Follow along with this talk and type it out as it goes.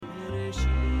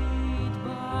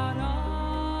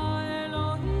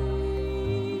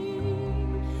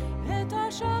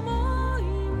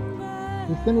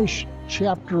We finished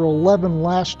chapter 11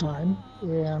 last time,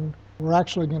 and we're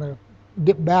actually going to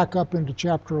dip back up into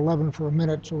chapter 11 for a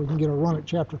minute so we can get a run at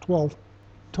chapter 12.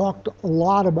 Talked a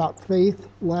lot about faith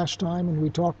last time, and we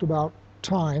talked about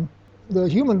time. The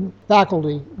human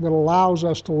faculty that allows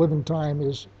us to live in time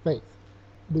is faith,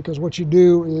 because what you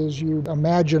do is you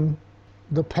imagine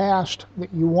the past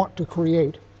that you want to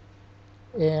create,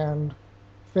 and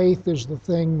faith is the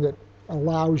thing that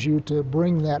allows you to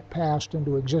bring that past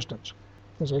into existence.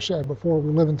 As I said before,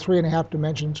 we live in 3.5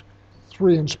 dimensions,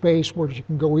 3 in space, which you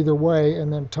can go either way,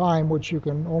 and then time, which you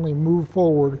can only move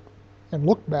forward and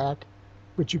look back,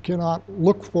 but you cannot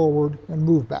look forward and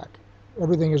move back.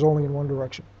 Everything is only in one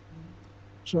direction.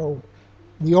 So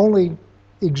the only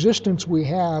existence we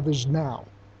have is now.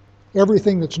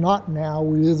 Everything that's not now,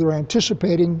 we're either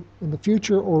anticipating in the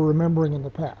future or remembering in the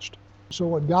past. So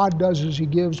what God does is he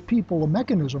gives people a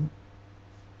mechanism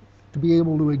to be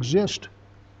able to exist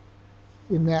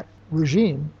in that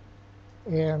regime,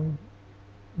 and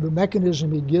the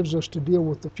mechanism he gives us to deal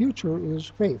with the future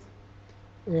is faith.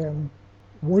 And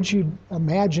once you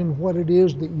imagine what it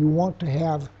is that you want to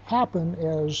have happen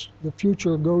as the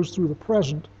future goes through the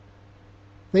present,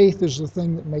 faith is the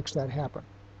thing that makes that happen.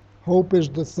 Hope is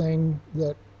the thing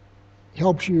that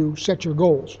helps you set your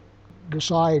goals,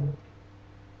 decide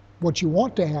what you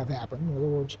want to have happen. In other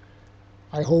words,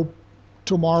 I hope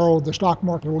tomorrow the stock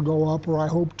market will go up, or I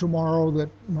hope tomorrow that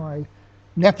my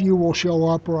nephew will show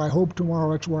up, or I hope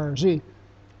tomorrow X, Y, or Z.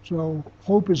 So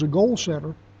hope is a goal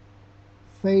setter.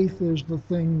 Faith is the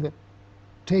thing that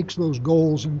takes those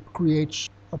goals and creates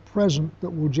a present that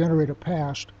will generate a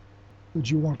past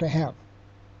that you want to have.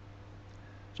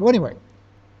 So anyway,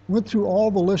 went through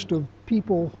all the list of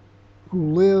people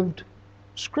who lived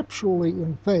scripturally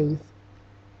in faith,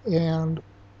 and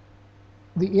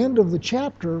the end of the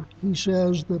chapter, he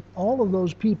says that all of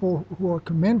those people who are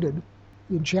commended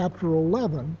in chapter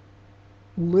 11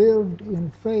 lived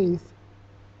in faith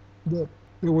that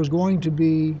there was going to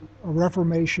be a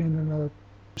reformation and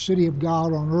a city of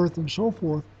God on earth and so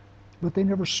forth, but they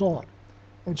never saw it.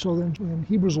 And so then in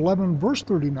Hebrews 11, verse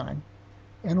 39,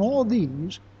 and all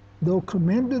these, though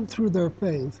commended through their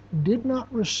faith, did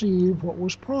not receive what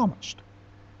was promised,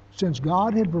 since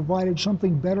God had provided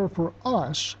something better for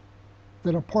us,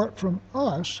 that apart from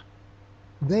us,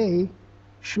 they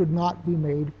should not be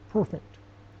made perfect.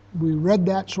 We read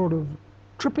that sort of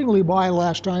trippingly by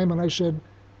last time, and I said,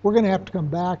 we're going to have to come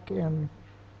back and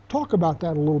talk about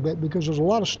that a little bit, because there's a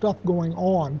lot of stuff going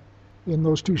on in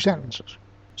those 2 sentences.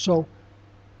 So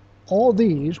all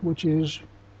these, which is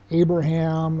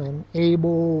Abraham and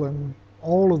Abel and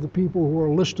all of the people who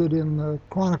are listed in the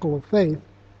Chronicle of Faith,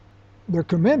 they're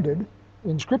commended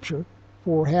in Scripture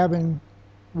for having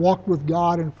walked with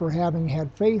God and for having had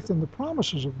faith in the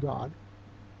promises of God,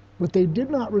 but they did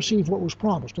not receive what was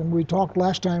promised. And we talked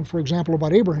last time, for example,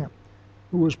 about Abraham,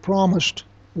 who was promised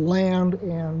land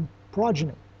and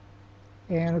progeny.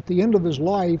 And at the end of his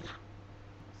life,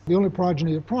 the only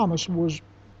progeny of promise was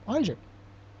Isaac.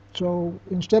 So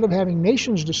instead of having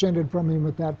nations descended from him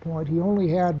at that point, he only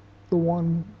had the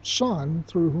one son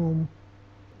through whom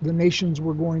the nations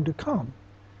were going to come.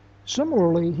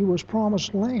 Similarly, he was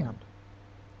promised land.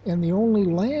 And the only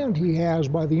land he has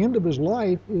by the end of his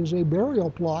life is a burial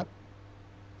plot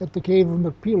at the cave of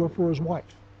Machpelah for his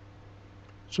wife.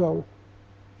 So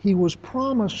he was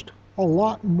promised a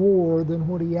lot more than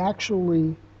what he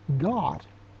actually got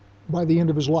by the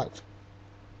end of his life.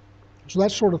 So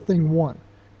that's sort of thing one.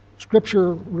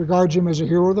 Scripture regards him as a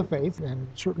hero of the faith, and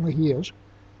certainly he is,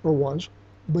 or was,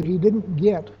 but he didn't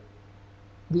get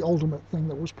the ultimate thing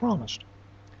that was promised.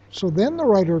 So then the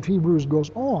writer of Hebrews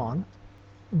goes on,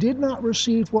 did not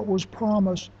receive what was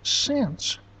promised,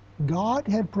 since God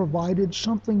had provided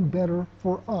something better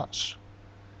for us.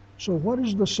 So what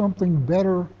is the something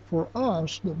better for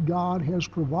us that God has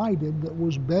provided that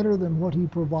was better than what he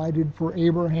provided for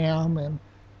Abraham and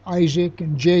Isaac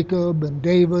and Jacob and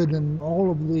David and all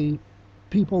of the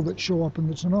people that show up in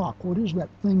the Tanakh? What is that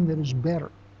thing that is better?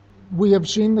 We have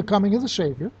seen the coming of the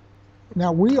Savior.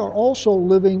 Now we are also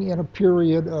living in a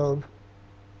period of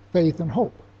faith and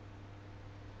hope.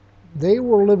 They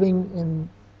were living in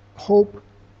hope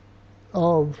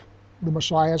of the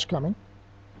Messiah's coming.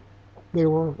 They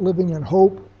were living in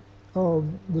hope of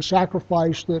the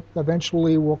sacrifice that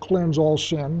eventually will cleanse all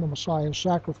sin, the Messiah's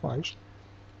sacrifice.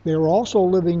 They were also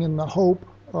living in the hope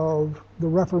of the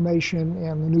Reformation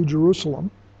and the New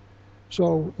Jerusalem.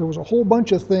 So there was a whole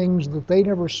bunch of things that they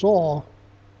never saw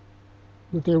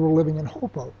that they were living in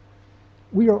hope of.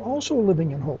 We are also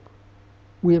living in hope.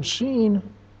 We have seen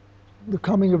the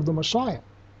coming of the Messiah.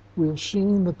 We have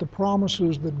seen that the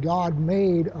promises that God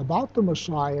made about the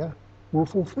Messiah were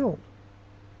fulfilled.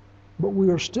 But we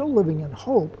are still living in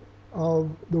hope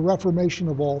of the reformation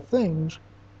of all things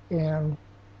and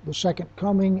the second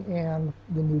coming and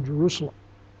the New Jerusalem.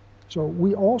 So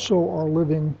we also are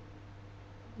living,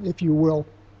 if you will,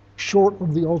 short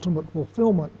of the ultimate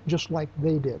fulfillment, just like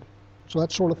they did. So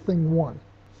that's sort of thing one.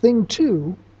 Thing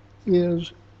two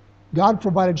is God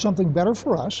provided something better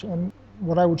for us, and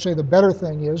what I would say the better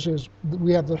thing is that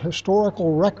we have the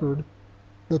historical record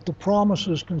that the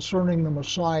promises concerning the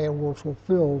Messiah were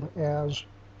fulfilled as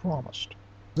promised.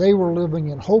 They were living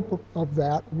in hope of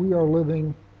that. We are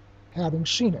living having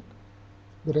seen it.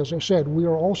 But as I said, we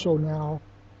are also now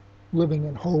living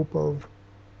in hope of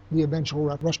the eventual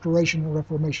restoration and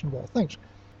reformation of all things.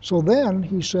 So then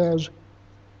he says,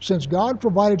 since God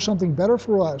provided something better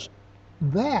for us,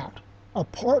 that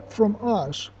apart from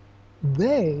us,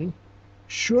 they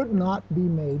should not be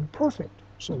made perfect.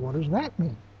 So what does that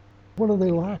mean? What are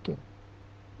they lacking?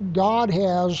 God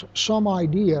has some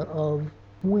idea of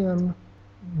when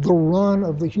the run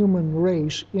of the human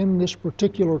race in this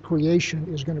particular creation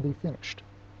is going to be finished.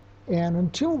 And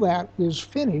until that is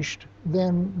finished,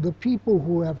 then the people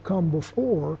who have come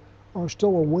before are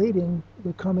still awaiting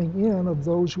the coming in of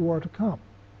those who are to come.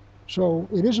 So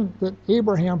it isn't that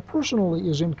Abraham personally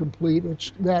is incomplete,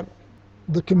 it's that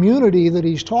the community that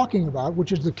he's talking about,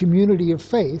 which is the community of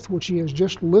faith, which he has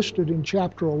just listed in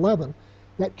chapter 11,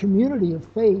 that community of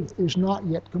faith is not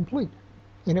yet complete.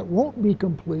 And it won't be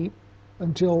complete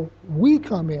until we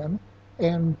come in,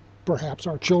 and perhaps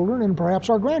our children and perhaps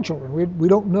our grandchildren. We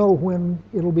don't know when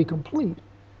it'll be complete,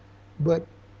 but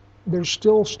there's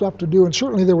still stuff to do, and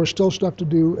certainly there was still stuff to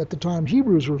do at the time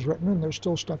Hebrews was written, and there's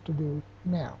still stuff to do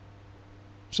now.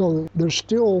 So there's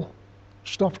still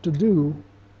stuff to do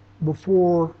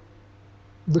before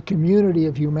the community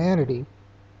of humanity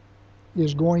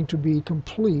is going to be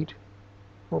complete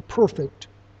or perfect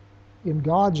in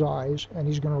God's eyes, and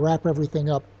he's going to wrap everything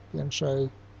up and say,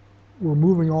 we're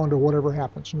moving on to whatever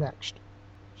happens next.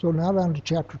 So now down to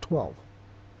chapter 12.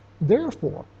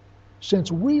 Therefore,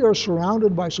 since we are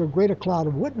surrounded by so great a cloud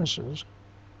of witnesses,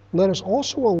 let us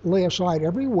also lay aside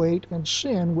every weight and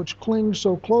sin which clings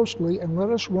so closely, and let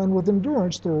us run with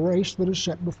endurance the race that is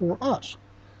set before us,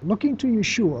 looking to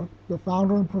Yeshua, the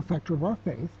founder and perfecter of our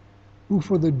faith, who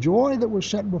for the joy that was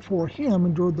set before him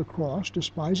endured the cross,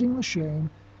 despising the shame,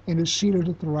 and is seated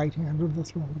at the right hand of the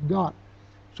throne of God.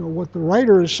 So what the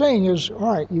writer is saying is,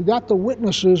 all right, you got the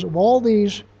witnesses of all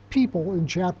these people in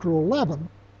chapter 11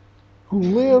 who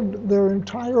lived their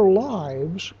entire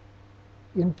lives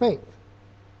in faith.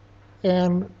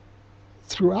 And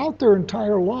throughout their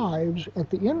entire lives, at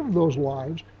the end of those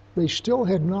lives, they still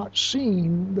had not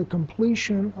seen the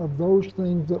completion of those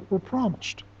things that were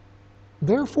promised.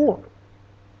 Therefore,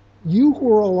 you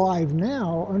who are alive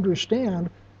now understand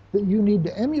that you need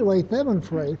to emulate them in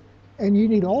faith, and you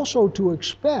need also to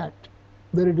expect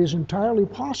that it is entirely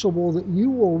possible that you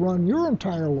will run your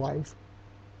entire life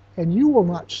and you will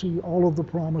not see all of the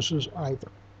promises either.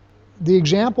 The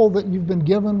example that you've been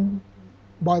given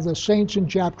by the saints in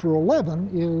chapter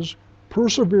 11 is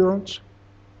perseverance,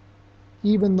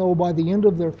 even though by the end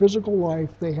of their physical life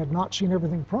they had not seen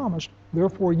everything promised.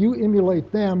 Therefore, you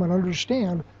emulate them and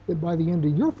understand that by the end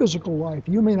of your physical life,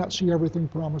 you may not see everything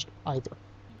promised either.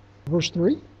 Verse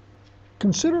 3,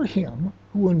 consider him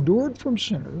who endured from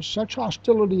sinners such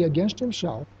hostility against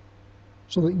himself,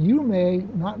 so that you may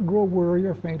not grow weary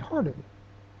or faint-hearted.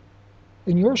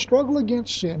 In your struggle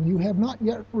against sin, you have not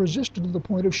yet resisted to the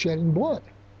point of shedding blood.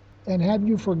 And have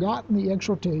you forgotten the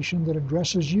exhortation that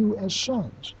addresses you as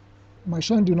sons? My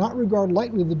son, do not regard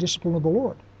lightly the discipline of the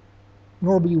Lord,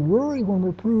 nor be weary when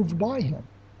reproved by him.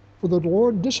 For the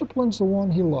Lord disciplines the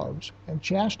one he loves, and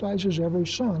chastises every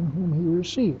son whom he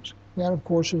receives. That, of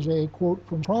course, is a quote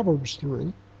from Proverbs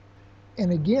 3.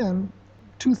 And again,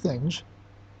 two things.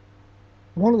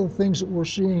 One of the things that we're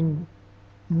seeing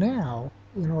now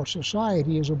in our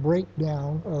society is a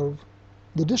breakdown of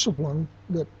the discipline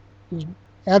that is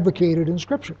advocated in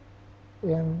Scripture.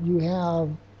 And you have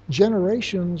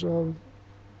generations of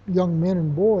young men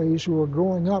and boys who are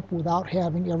growing up without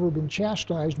having ever been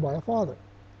chastised by a father.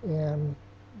 And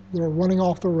they're running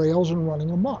off the rails and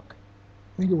running amok.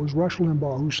 I think it was Rush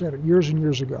Limbaugh who said it years and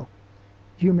years ago.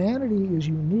 Humanity is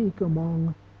unique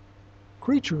among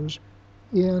creatures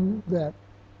in that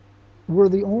we're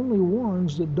the only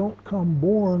ones that don't come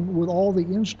born with all the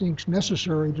instincts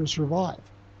necessary to survive.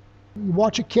 You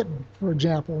watch a kitten, for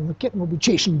example, and the kitten will be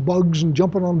chasing bugs and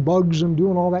jumping on bugs and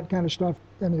doing all that kind of stuff,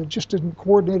 and it just isn't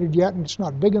coordinated yet, and it's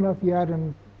not big enough yet,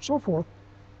 and so forth.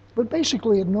 But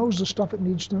basically, it knows the stuff it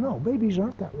needs to know. Babies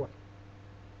aren't that way.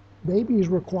 Babies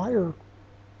require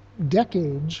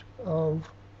decades of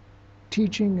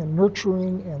teaching and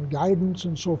nurturing and guidance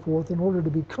and so forth in order to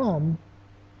become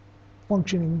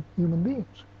functioning human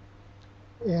beings.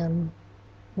 And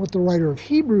what the writer of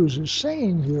Hebrews is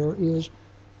saying here is,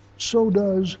 so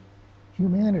does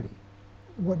humanity.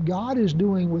 What God is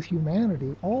doing with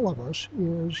humanity, all of us,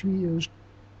 is he is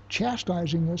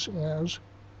chastising us as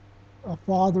a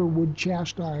father would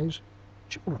chastise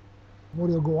children. What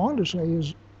he'll go on to say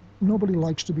is, nobody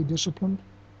likes to be disciplined.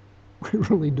 We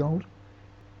really don't.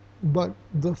 But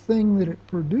the thing that it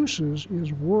produces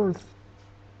is worth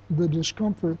the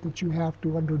discomfort that you have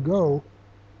to undergo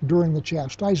during the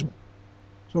chastisement.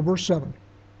 So verse 7,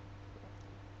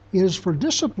 it is for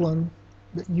discipline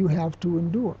that you have to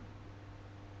endure.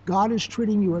 God is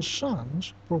treating you as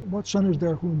sons, for what son is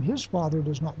there whom his father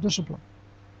does not discipline?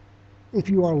 If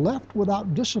you are left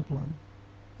without discipline,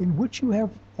 in which you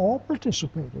have all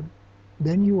participated,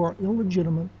 then you are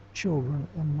illegitimate children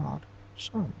and not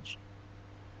sons.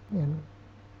 And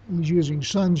he's using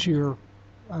sons here,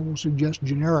 I will suggest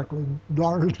generically.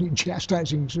 Daughters need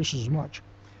chastising just as much.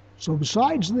 So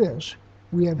besides this,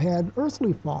 we have had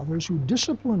earthly fathers who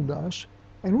disciplined us,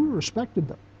 and we respected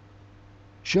them.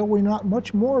 Shall we not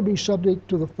much more be subject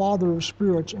to the Father of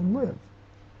spirits and live?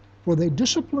 For they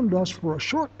disciplined us for a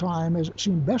short time as it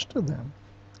seemed best to them,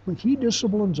 but he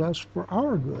disciplines us for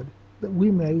our good, that we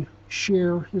may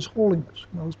share his holiness.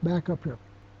 Now let's back up here.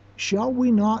 Shall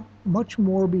we not much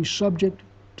more be subject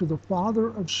to the Father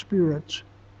of spirits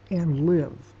and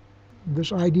live?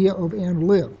 This idea of and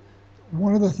live.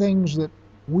 One of the things that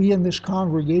we in this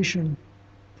congregation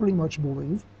pretty much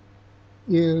believe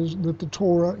is that the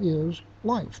Torah is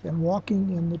life, and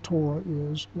walking in the Torah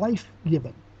is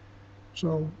life-giving.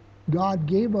 So God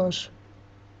gave us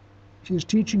his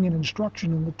teaching and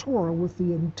instruction in the Torah with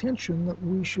the intention that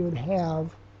we should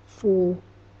have full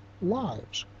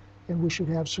lives, and we should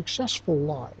have successful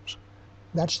lives.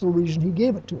 That's the reason he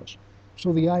gave it to us.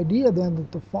 So the idea then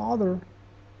that the Father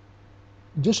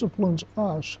disciplines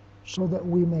us so that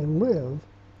we may live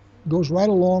goes right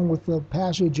along with the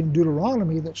passage in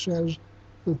Deuteronomy that says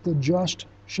that the just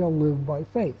shall live by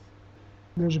faith.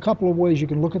 There's a couple of ways you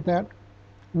can look at that.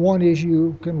 One is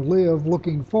you can live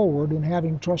looking forward and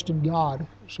having trust in God,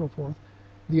 and so forth.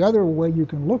 The other way you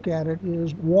can look at it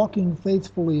is walking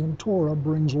faithfully in Torah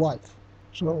brings life.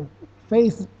 So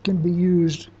faith can be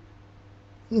used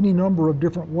any number of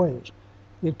different ways.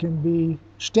 It can be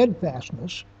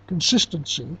steadfastness,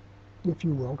 consistency, if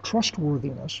you will,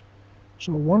 trustworthiness.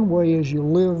 So one way is you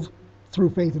live through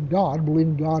faith in God,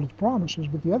 believing God's promises,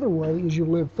 but the other way is you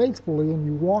live faithfully and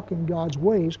you walk in God's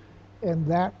ways, and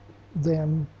that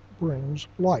then brings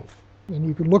life. And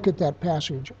you can look at that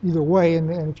passage either way,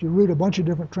 and if you read a bunch of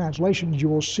different translations, you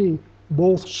will see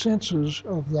both senses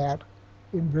of that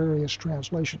in various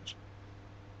translations.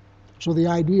 So the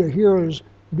idea here is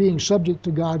being subject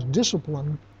to God's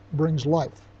discipline brings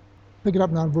life. Pick it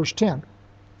up now in verse 10.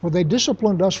 For they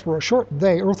disciplined us for a short,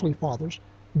 they, earthly fathers,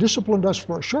 disciplined us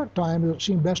for a short time as it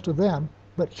seemed best to them,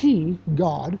 but he,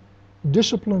 God,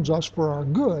 disciplines us for our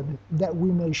good, that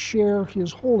we may share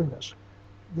his holiness.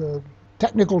 The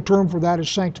technical term for that is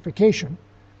sanctification.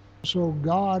 So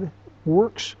God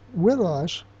works with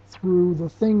us through the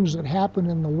things that happen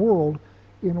in the world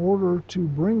in order to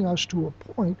bring us to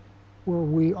a point where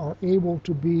we are able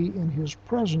to be in his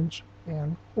presence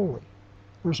and holy.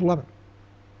 Verse 11.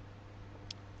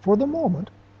 For the moment,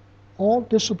 all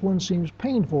discipline seems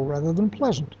painful rather than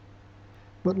pleasant,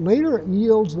 but later it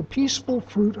yields the peaceful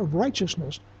fruit of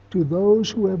righteousness to those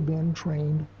who have been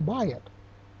trained by it.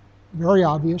 Very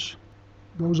obvious.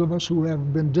 Those of us who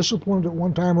have been disciplined at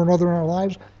one time or another in our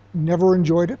lives never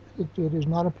enjoyed it. It is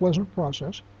not a pleasant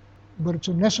process, but it's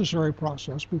a necessary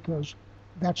process because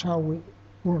that's how we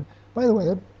learn. By the way,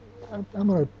 I'm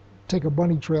going to take a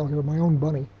bunny trail here, my own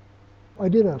bunny. I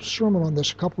did a sermon on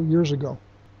this a couple years ago.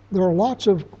 There are lots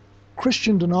of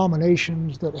Christian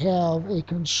denominations that have a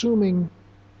consuming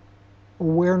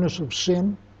awareness of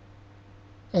sin,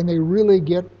 and they really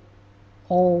get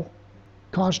all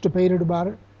constipated about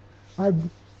it. I've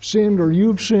sinned, or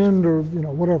you've sinned, or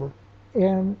whatever.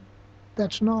 And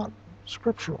that's not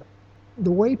scriptural.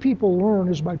 The way people learn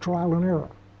is by trial and error.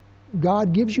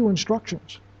 God gives you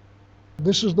instructions.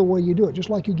 This is the way you do it, just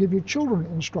like you give your children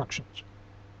instructions.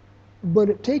 But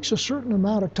it takes a certain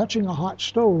amount of touching a hot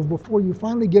stove before you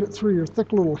finally get it through your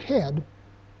thick little head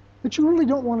that you really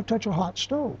don't want to touch a hot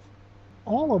stove.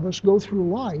 All of us go through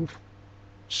life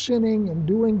sinning and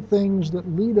doing things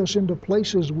that lead us into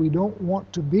places we don't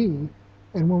want to be.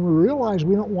 And when we realize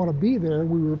we don't want to be there,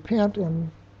 we repent and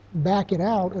back it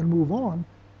out and move on.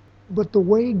 But the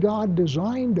way God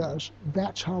designed us,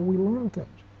 that's how we learn things.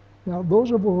 Now,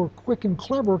 those of us who are quick and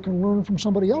clever can learn from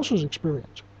somebody else's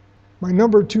experience. My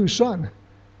number 2 son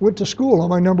went to school on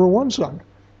my number 1 son.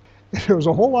 There was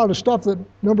a whole lot of stuff that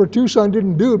number 2 son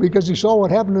didn't do because he saw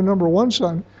what happened to number 1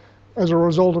 son as a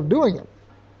result of doing it.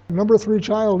 Number 3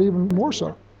 child even more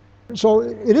so. So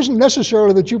it isn't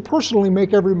necessarily that you personally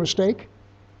make every mistake.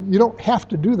 You don't have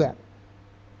to do that.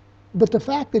 But the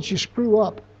fact that you screw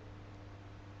up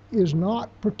is not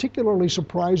particularly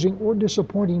surprising or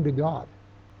disappointing to God.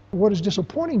 What is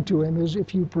disappointing to him is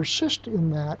if you persist in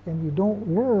that and you don't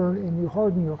learn and you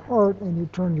harden your heart and you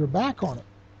turn your back on it.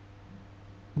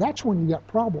 That's when you got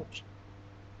problems.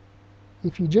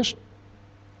 If you just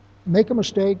make a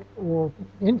mistake or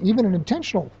even an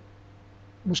intentional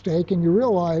mistake and you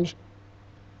realize,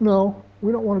 no,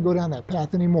 we don't want to go down that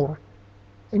path anymore,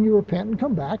 and you repent and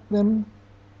come back, then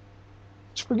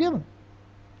it's forgiven.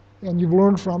 And you've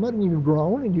learned from it and you've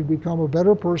grown and you've become a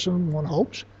better person, one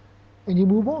hopes, and you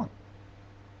move on.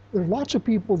 There's lots of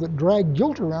people that drag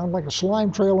guilt around like a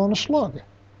slime trail on a slug.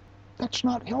 That's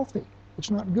not healthy.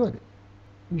 It's not good.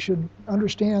 You should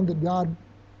understand that God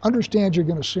understands you're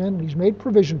going to sin, and he's made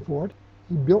provision for it.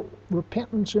 He built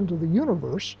repentance into the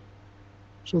universe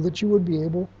so that you would be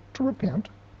able to repent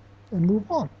and move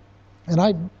on. And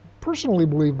I personally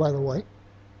believe, by the way,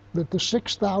 that the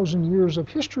 6,000 years of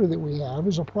history that we have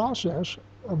is a process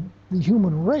of the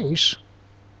human race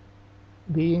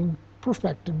being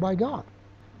perfected by God.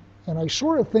 And I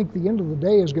sort of think the end of the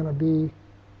day is going to be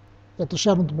at the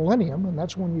 7th millennium, and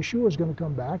that's when Yeshua is going to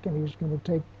come back, and he's going to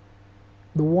take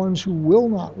the ones who will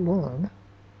not learn,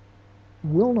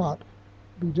 will not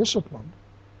be disciplined,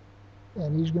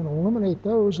 and he's going to eliminate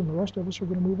those, and the rest of us are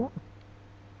going to move on.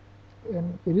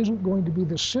 And it isn't going to be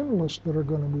the sinless that are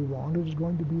going to move on. It is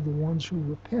going to be the ones who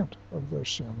repent of their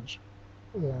sins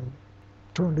and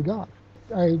turn to God.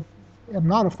 I am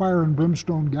not a fire and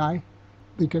brimstone guy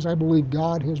because I believe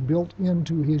God has built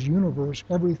into his universe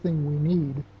everything we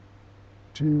need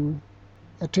to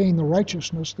attain the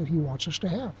righteousness that he wants us to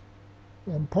have.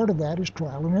 And part of that is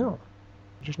trial and error.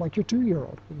 Just like your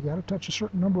 2-year-old. You got to touch a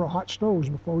certain number of hot stoves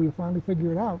before you finally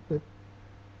figure it out that,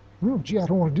 gee, I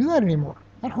don't want to do that anymore.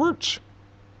 That hurts.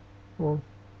 Or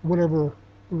whatever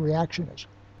the reaction is.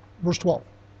 Verse 12.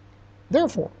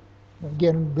 Therefore,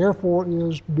 again, therefore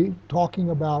is talking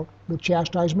about the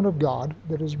chastisement of God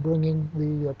that is bringing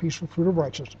the peaceful fruit of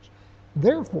righteousness.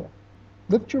 Therefore,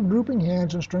 lift your drooping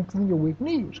hands and strengthen your weak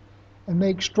knees, and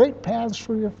make straight paths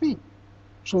for your feet,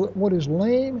 so that what is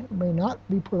lame may not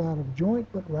be put out of joint,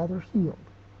 but rather healed.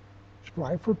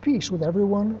 Strive for peace with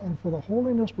everyone and for the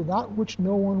holiness without which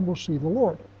no one will see the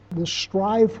Lord. This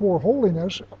strive for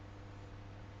holiness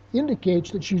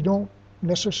indicates that you don't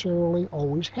necessarily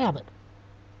always have it.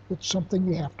 It's something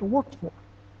you have to work for.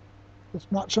 It's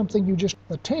not something you just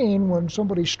attain when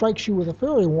somebody strikes you with a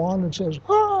fairy wand and says,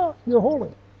 you're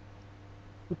holy.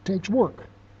 It takes work.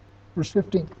 Verse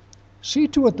 15. See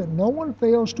to it that no one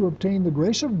fails to obtain the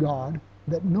grace of God,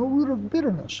 that no root of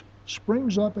bitterness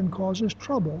springs up and causes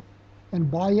trouble, and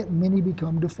by it many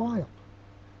become defiled.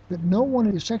 That no one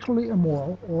is sexually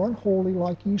immoral or unholy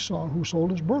like Esau, who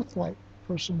sold his birthright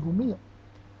for a single meal.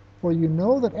 For you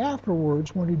know that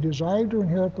afterwards, when he desired to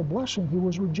inherit the blessing, he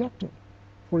was rejected,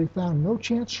 for he found no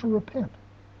chance to repent,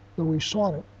 though he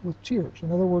sought it with tears.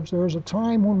 In other words, there is a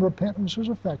time when repentance is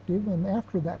effective, and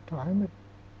after that time, it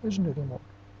isn't anymore.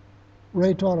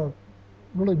 Ray taught a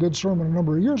really good sermon a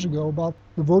number of years ago about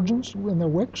the virgins in their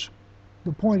wicks.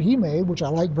 The point he made, which I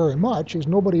like very much, is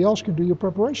nobody else can do your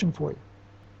preparation for you.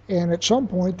 And at some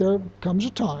point there comes a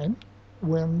time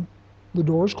when the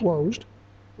door is closed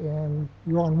and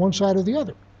you're on one side or the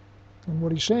other. And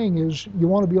what he's saying is you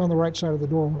want to be on the right side of the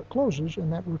door when it closes,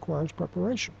 and that requires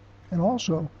preparation. And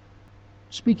also,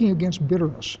 speaking against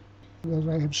bitterness. As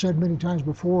I have said many times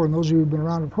before, and those of you who have been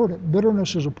around have heard it,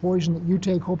 bitterness is a poison that you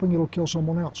take hoping it'll kill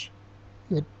someone else.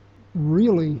 It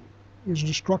really is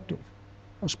destructive,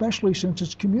 especially since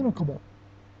it's communicable.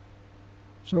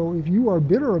 So if you are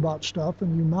bitter about stuff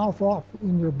and you mouth off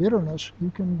in your bitterness,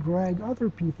 you can drag other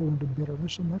people into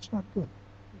bitterness, and that's not good.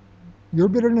 Your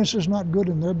bitterness is not good,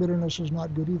 and their bitterness is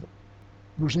not good either.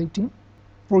 Verse 18,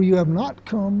 for you have not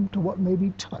come to what may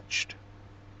be touched,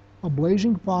 a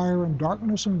blazing fire and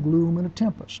darkness and gloom and a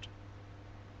tempest,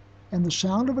 and the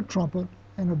sound of a trumpet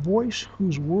and a voice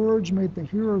whose words made the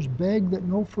hearers beg that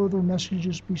no further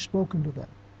messages be spoken to them.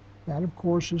 That, of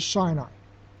course, is Sinai.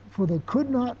 For they could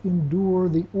not endure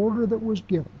the order that was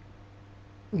given.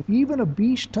 If even a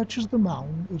beast touches the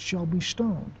mountain, it shall be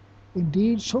stoned.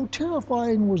 Indeed, so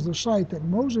terrifying was the sight that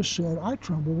Moses said, I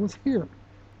tremble with fear.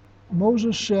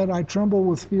 Moses said, I tremble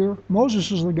with fear. Moses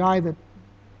is the guy that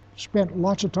spent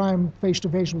lots of time face to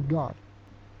face with God.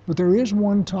 But there is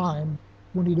one time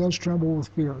when he does tremble with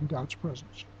fear in God's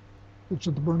presence. It's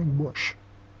at the burning bush.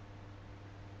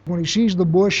 When he sees the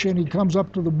bush and he comes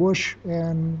up to the bush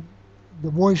and the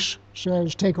voice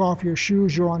says, "Take off your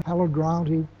shoes, you're on hallowed ground,"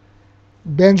 he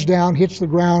bends down, hits the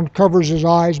ground, covers his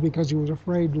eyes because he was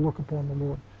afraid to look upon the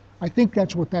Lord. I think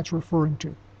that's what that's referring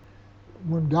to.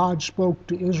 When God spoke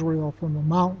to Israel from the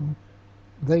mountain,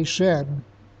 they said,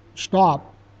 "Stop.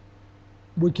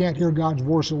 We can't hear God's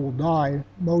voice, it will die.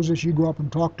 Moses, you go up and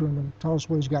talk to him and tell us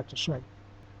what he's got to say."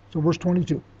 So verse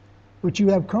 22, "But you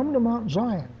have come to Mount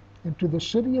Zion, and to the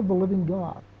city of the living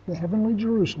God, the heavenly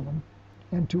Jerusalem,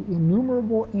 and to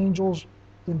innumerable angels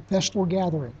in festal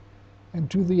gathering, and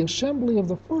to the assembly of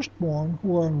the firstborn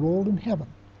who are enrolled in heaven,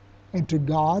 and to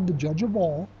God, the judge of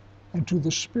all, and to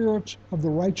the spirits of the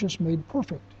righteous made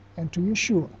perfect, and to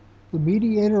Yeshua, the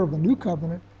mediator of the new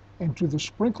covenant, and to the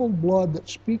sprinkled blood that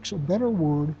speaks a better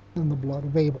word than the blood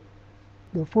of Abel."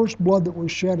 The first blood that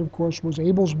was shed, of course, was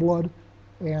Abel's blood,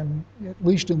 and at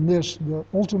least in this, the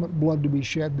ultimate blood to be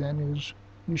shed then is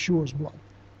Yeshua's blood.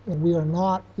 And we are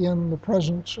not in the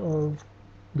presence of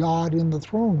God in the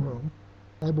throne room.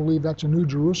 I believe that's a New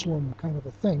Jerusalem kind of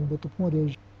a thing, but the point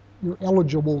is you're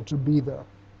eligible to be there.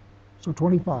 So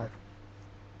 25,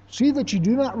 "See that you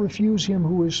do not refuse him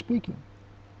who is speaking,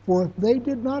 for if they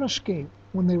did not escape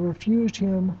when they refused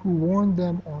him who warned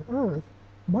them on earth,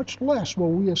 much less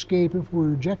will we escape if we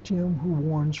reject him who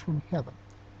warns from heaven."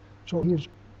 So he's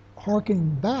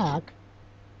harking back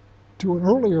to an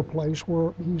earlier place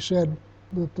where he said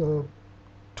that the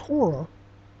Torah,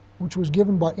 which was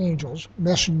given by angels,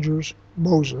 messengers,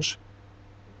 Moses,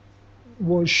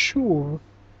 was sure,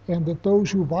 and that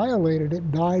those who violated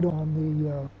it died on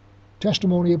the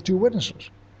testimony of two witnesses.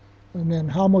 And then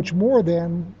how much more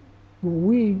then will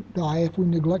we die if we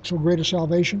neglect so great a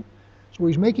salvation? So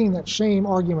he's making that same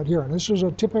argument here, and this is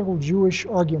a typical Jewish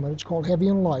argument. It's called heavy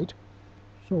and light.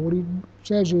 So what he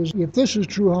says is, if this is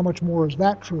true, how much more is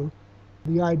that true?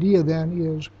 The idea then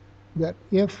is that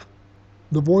if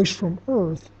the voice from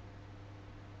earth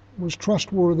was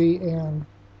trustworthy and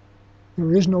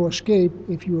there is no escape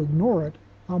if you ignore it,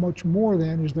 how much more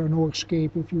then is there no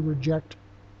escape if you reject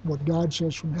what God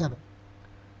says from heaven?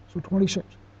 So 26,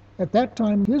 "At that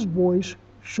time his voice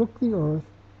shook the earth,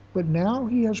 but now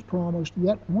he has promised,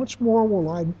 yet once more will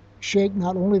I shake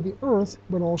not only the earth,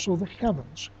 but also the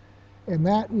heavens." And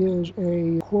that is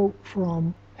a quote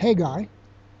from Haggai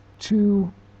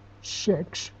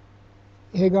 2:6.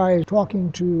 Haggai is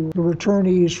talking to the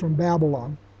returnees from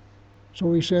Babylon.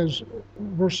 So he says,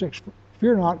 verse 6,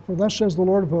 "Fear not, for thus says the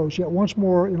Lord of hosts, yet once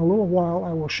more in a little while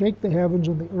I will shake the heavens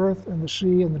and the earth and the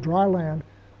sea and the dry land.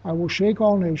 I will shake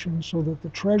all nations, so that the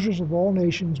treasures of all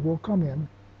nations will come in,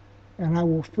 and I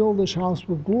will fill this house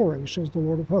with glory, says the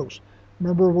Lord of hosts."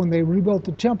 Remember, when they rebuilt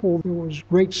the temple, there was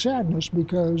great sadness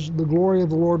because the glory of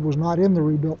the Lord was not in the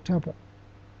rebuilt temple.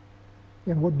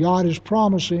 And what God is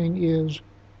promising is,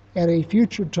 at a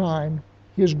future time,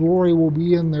 his glory will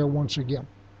be in there once again.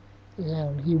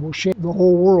 And he will shake the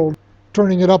whole world,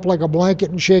 turning it up like a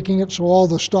blanket and shaking it so all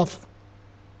the stuff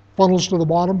funnels to the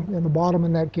bottom, and the bottom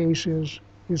in that case is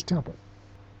his temple.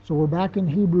 So we're back in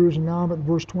Hebrews, and now I'm at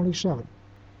verse 27.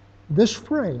 This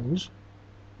phrase,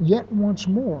 "yet once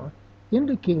more,"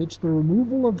 indicates the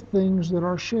removal of things that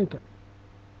are shaken.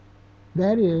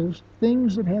 That is,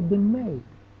 things that have been made,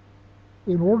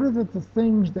 in order that the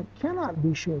things that cannot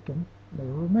be shaken may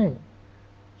remain.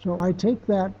 So I take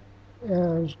that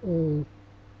as a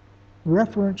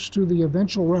reference to the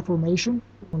eventual Reformation,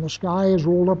 when the sky is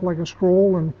rolled up like a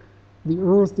scroll and the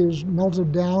earth is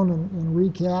melted down and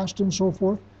recast and so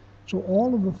forth. So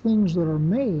all of the things that are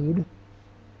made,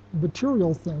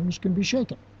 material things, can be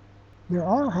shaken. There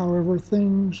are, however,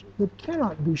 things that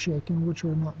cannot be shaken, which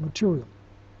are not material.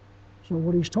 So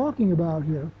what he's talking about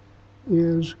here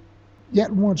is, yet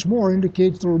once more,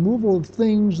 indicates the removal of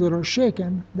things that are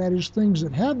shaken, that is, things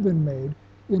that have been made,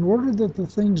 in order that the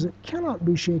things that cannot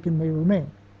be shaken may remain.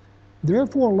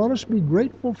 Therefore, let us be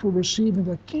grateful for receiving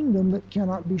a kingdom that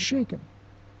cannot be shaken.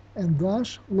 And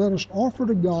thus, let us offer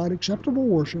to God acceptable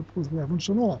worship with reverence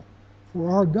and awe, for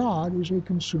our God is a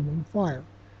consuming fire.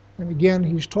 And again,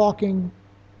 he's talking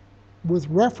with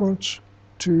reference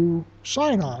to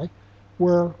Sinai,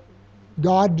 where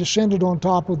God descended on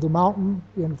top of the mountain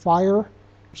in fire.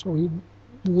 So he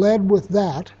led with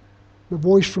that, the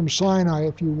voice from Sinai,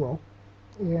 if you will.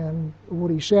 And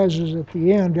what he says is, at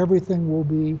the end, everything will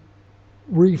be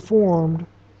reformed,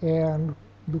 and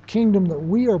the kingdom that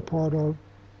we are part of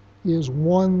is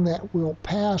one that will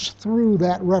pass through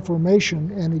that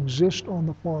reformation and exist on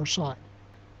the far side.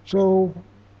 So,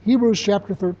 Hebrews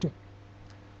chapter 13.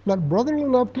 Let brotherly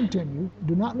love continue.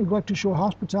 Do not neglect to show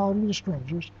hospitality to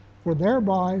strangers, for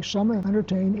thereby some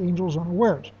entertain angels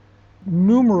unawares.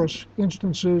 Numerous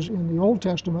instances in the Old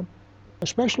Testament,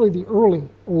 especially the early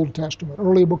Old Testament,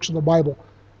 early books of the Bible,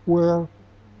 where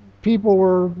people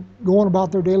were going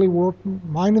about their daily work,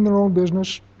 minding their own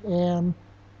business, and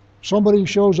somebody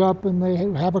shows up and they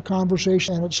have a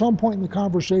conversation, and at some point in the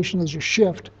conversation there's a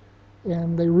shift,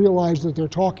 and they realize that they're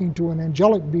talking to an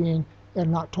angelic being and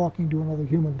not talking to another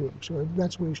human being. So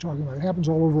that's what he's talking about. It happens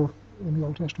all over in the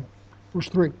Old Testament. Verse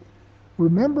 3,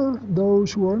 remember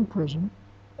those who are in prison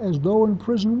as though in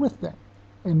prison with them,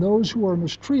 and those who are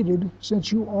mistreated,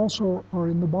 since you also are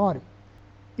in the body.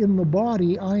 In the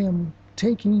body, I am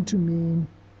taking to mean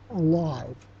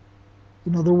alive.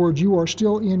 In other words, you are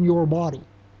still in your body.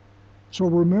 So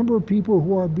remember people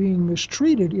who are being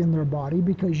mistreated in their body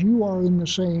because you are in the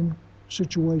same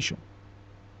situation.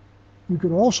 You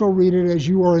could also read it as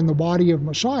you are in the body of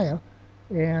Messiah,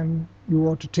 and you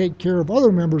are to take care of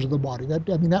other members of the body.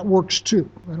 That works too.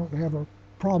 I don't have a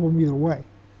problem either way.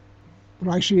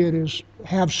 But I see it as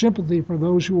have sympathy for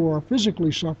those who are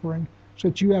physically suffering, so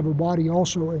that you have a body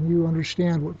also and you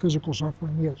understand what physical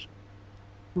suffering is.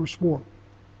 Verse 4,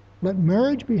 let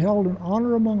marriage be held in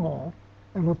honor among all,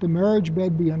 and let the marriage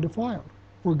bed be undefiled,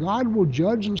 for God will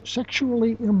judge the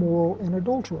sexually immoral and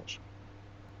adulterous.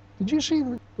 Did you see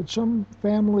that some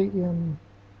family in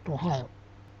Ohio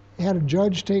had a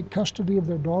judge take custody of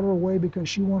their daughter away because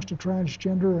she wants to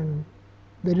transgender and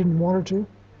they didn't want her to?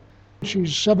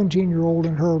 She's 17-year-old,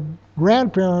 and her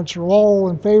grandparents are all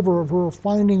in favor of her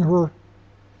finding her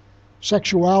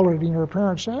sexuality, and her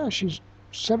parents say, she's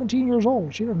 17 years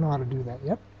old. She doesn't know how to do that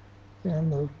yet.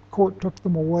 And the court took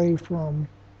them away from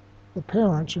the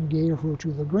parents and gave her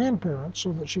to the grandparents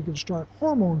so that she could start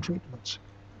hormone treatments.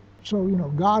 So,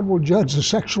 God will judge the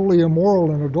sexually immoral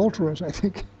and adulterous. I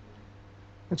think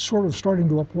it's sort of starting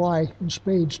to apply in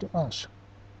spades to us.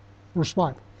 Verse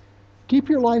 5, keep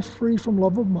your life free from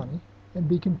love of money and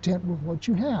be content with what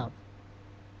you have.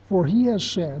 For he has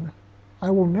said, I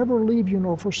will never leave you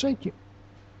nor forsake you.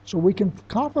 So we can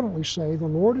confidently say, the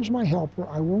Lord is my helper,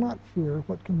 I will not fear,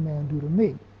 what can man do to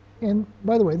me? And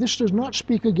by the way, this does not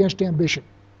speak against ambition.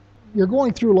 You're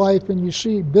going through life and you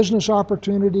see business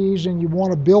opportunities and you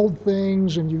want to build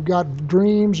things and you've got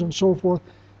dreams and so forth.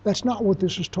 That's not what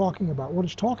this is talking about. What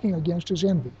it's talking against is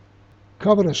envy,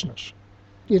 covetousness.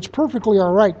 It's perfectly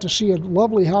all right to see a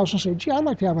lovely house and say, gee, I'd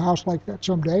like to have a house like that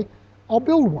someday. I'll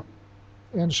build one.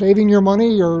 And saving your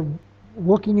money or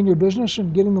working in your business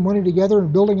and getting the money together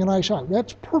and building a nice house,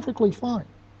 that's perfectly fine.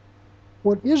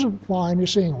 What isn't fine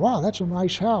is saying, wow, that's a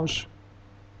nice house.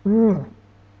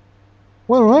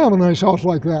 Why don't I have a nice house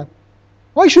like that?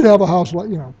 I should have a house like,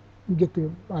 you get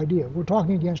the idea. We're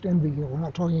talking against envy here. We're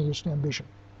not talking against ambition.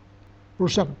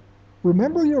 Verse 7,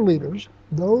 remember your leaders,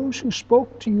 those who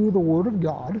spoke to you the word of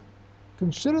God.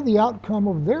 Consider the outcome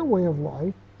of their way of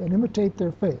life and imitate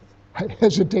their faith. I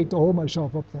hesitate to hold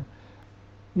myself up there.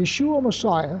 Yeshua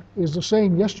Messiah is the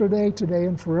same yesterday, today,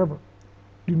 and forever.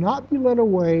 Do not be led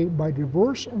away by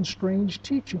diverse and strange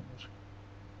teachings,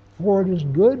 for it is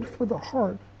good for the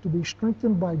heart to be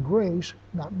strengthened by grace,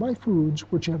 not by foods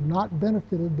which have not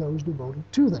benefited those devoted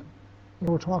to them. And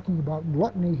we're talking about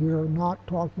gluttony here, not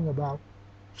talking about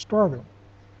starving.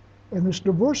 And this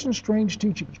diverse and strange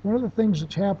teachings, one of the things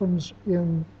that happens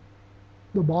in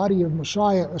the body of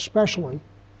Messiah especially,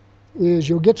 is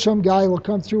you'll get some guy who will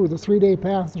come through with a 3-day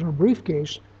path in a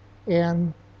briefcase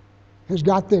and has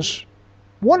got this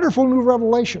wonderful new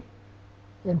revelation.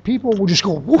 And people will just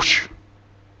go whoosh.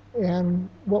 And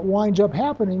what winds up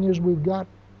happening is we've got,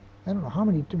 I don't know how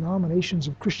many denominations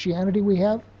of Christianity we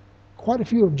have, quite a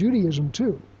few of Judaism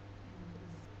too.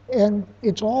 And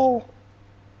it's all,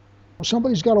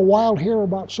 somebody's got a wild hair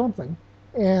about something,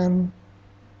 and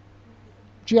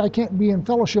gee, I can't be in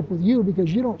fellowship with you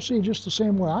because you don't see just the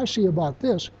same way I see about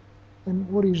this. And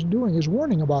what he's doing is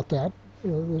warning about that,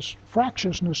 this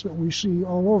fractiousness that we see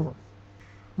all over.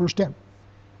 Verse 10,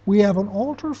 we have an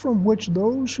altar from which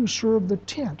those who serve the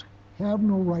tent have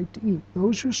no right to eat.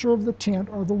 Those who serve the tent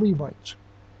are the Levites.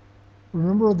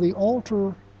 Remember, the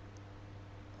altar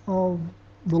of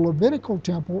the Levitical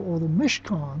temple, or the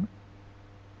Mishkan,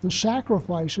 the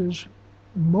sacrifices,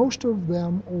 most of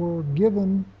them were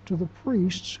given to the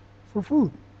priests for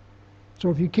food. So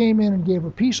if you came in and gave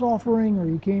a peace offering, or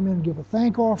you came in and gave a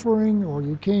thank offering, or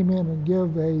you came in and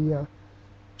give a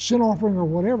sin offering or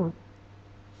whatever,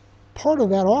 part of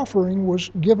that offering was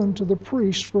given to the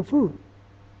priests for food.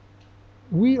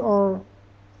 We are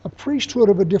a priesthood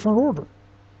of a different order.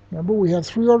 Remember, we have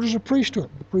 3 orders of priesthood.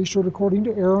 The priesthood according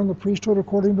to Aaron, the priesthood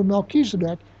according to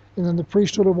Melchizedek, and then the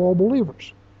priesthood of all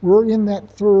believers. We're in that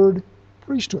third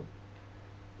priesthood.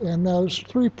 And those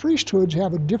three priesthoods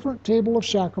have a different table of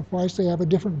sacrifice, they have a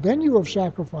different venue of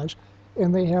sacrifice,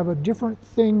 and they have a different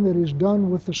thing that is done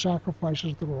with the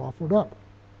sacrifices that are offered up.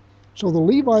 So the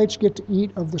Levites get to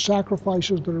eat of the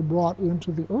sacrifices that are brought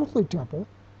into the earthly temple,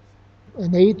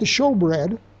 and they eat the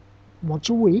showbread once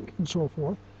a week and so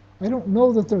forth. I don't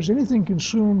know that there's anything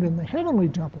consumed in the heavenly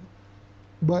temple,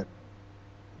 but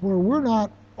where we're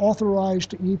not authorized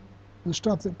to eat the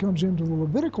stuff that comes into the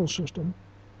Levitical system,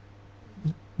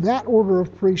 that order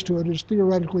of priesthood is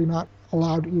theoretically not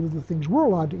allowed to eat of the things we're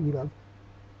allowed to eat of,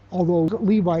 although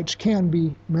Levites can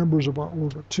be members of our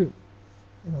order too.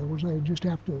 In other words, they just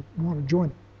have to want to join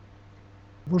it.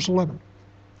 Verse 11,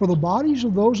 for the bodies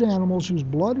of those animals whose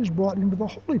blood is brought into the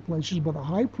holy places by the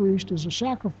high priest as a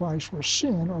sacrifice for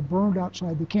sin are burned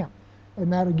outside the camp.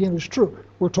 And that again is true.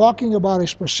 We're talking about a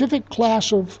specific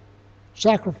class of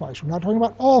sacrifice. We're not talking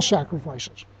about all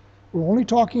sacrifices. We're only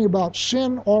talking about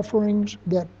sin offerings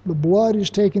that the blood is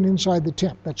taken inside the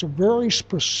tent. That's a very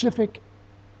specific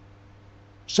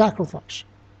sacrifice.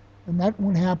 And that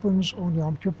one happens on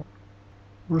Yom Kippur.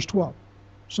 Verse 12.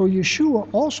 So Yeshua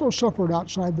also suffered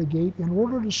outside the gate in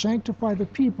order to sanctify the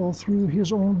people through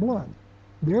his own blood.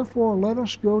 Therefore let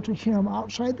us go to him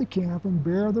outside the camp and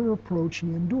bear the reproach he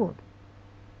endured.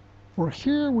 For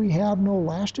here we have no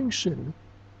lasting city,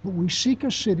 but we seek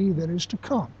a city that is to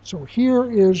come. So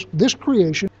here is this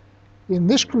creation. In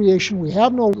this creation we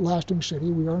have no lasting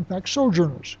city. We are in fact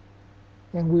sojourners.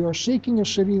 And we are seeking a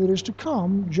city that is to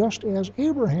come, just as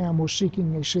Abraham was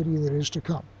seeking a city that is to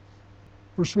come.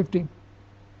 Verse 15.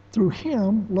 Through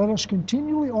him let us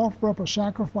continually offer up a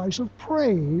sacrifice of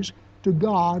praise to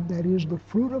God, that is the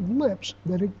fruit of lips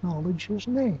that acknowledge his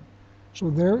name. So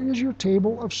there is your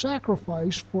table of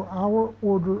sacrifice for our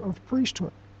order of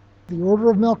priesthood. The order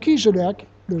of Melchizedek,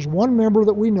 there's one member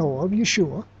that we know of,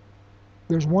 Yeshua.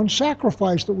 There's one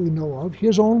sacrifice that we know of,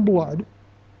 his own blood,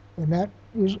 and that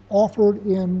is offered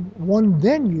in one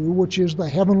venue, which is the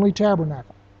heavenly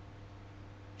tabernacle.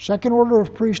 Second order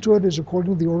of priesthood is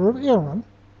according to the order of Aaron,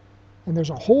 and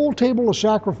there's a whole table of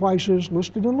sacrifices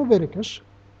listed in Leviticus,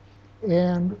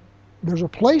 and there's a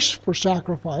place for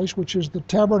sacrifice, which is the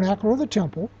tabernacle or the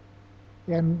temple,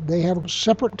 and they have a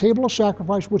separate table of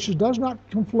sacrifice, which does not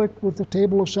conflict with the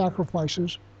table of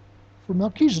sacrifices for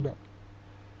Melchizedek.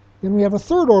 Then we have a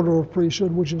third order of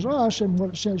priesthood, which is us, and what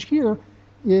it says here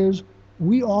is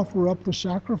we offer up the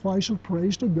sacrifice of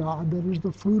praise to God that is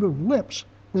the fruit of lips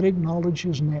that acknowledge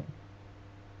his name.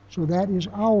 So that is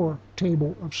our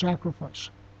table of sacrifice.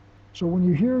 So when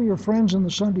you hear your friends in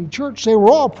the Sunday church say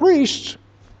we're all priests,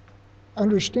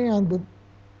 understand that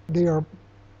they are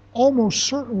almost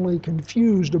certainly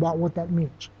confused about what that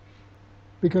means.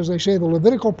 Because they say the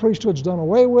Levitical priesthood's done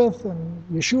away with, and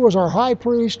Yeshua's our high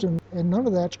priest, and none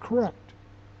of that's correct.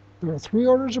 There are three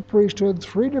orders of priesthood,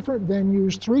 three different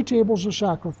venues, three tables of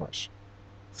sacrifice,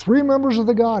 three members of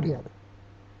the Godhead.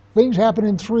 Things happen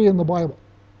in three in the Bible.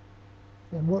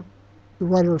 And what the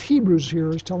writer of Hebrews here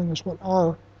is telling us what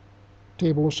our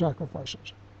table of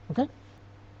sacrifices. Okay?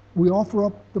 We offer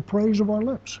up the praise of our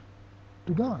lips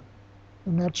to God.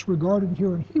 And that's regarded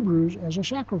here in Hebrews as a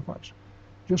sacrifice.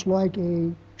 Just like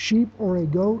a sheep or a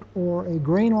goat or a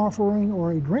grain offering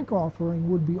or a drink offering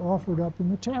would be offered up in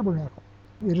the tabernacle.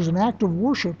 It is an act of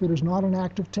worship. It is not an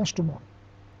act of testimony.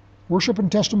 Worship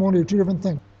and testimony are two different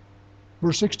things.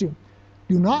 Verse 16.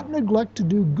 Do not neglect to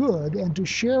do good and to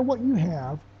share what you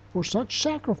have, for such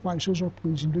sacrifices are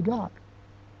pleasing to God.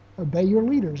 Obey your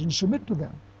leaders and submit to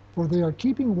them, for they are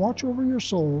keeping watch over your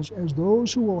souls as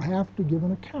those who will have to give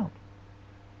an account.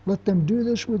 Let them do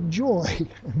this with joy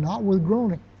and not with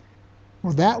groaning,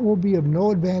 for that will be of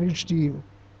no advantage to you.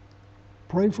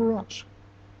 Pray for us,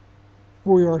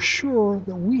 for we are sure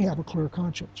that we have a clear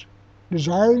conscience,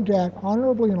 desiring to act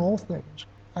honorably in all things.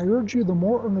 I urge you the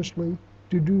more earnestly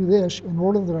to do this in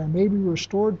order that I may be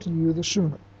restored to you the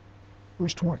sooner.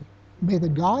 Verse 20. May the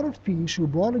God of peace, who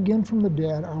brought again from the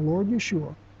dead our Lord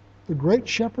Yeshua, the great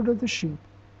shepherd of the sheep,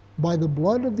 by the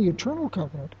blood of the eternal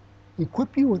covenant,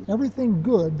 equip you with everything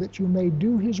good that you may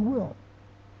do his will,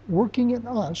 working in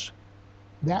us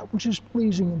that which is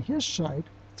pleasing in his sight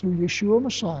through Yeshua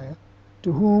Messiah,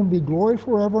 to whom be glory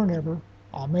forever and ever.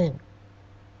 Amen.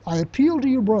 I appeal to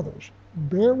you, brothers,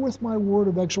 bear with my word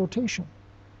of exhortation,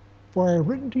 for I have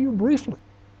written to you briefly.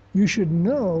 You should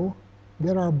know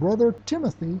that our brother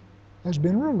Timothy has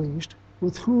been released,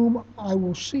 with whom I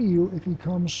will see you if he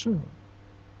comes soon.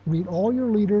 Greet all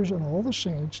your leaders and all the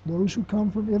saints. Those who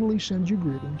come from Italy send you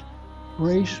greetings.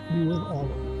 Grace be with all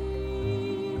of you.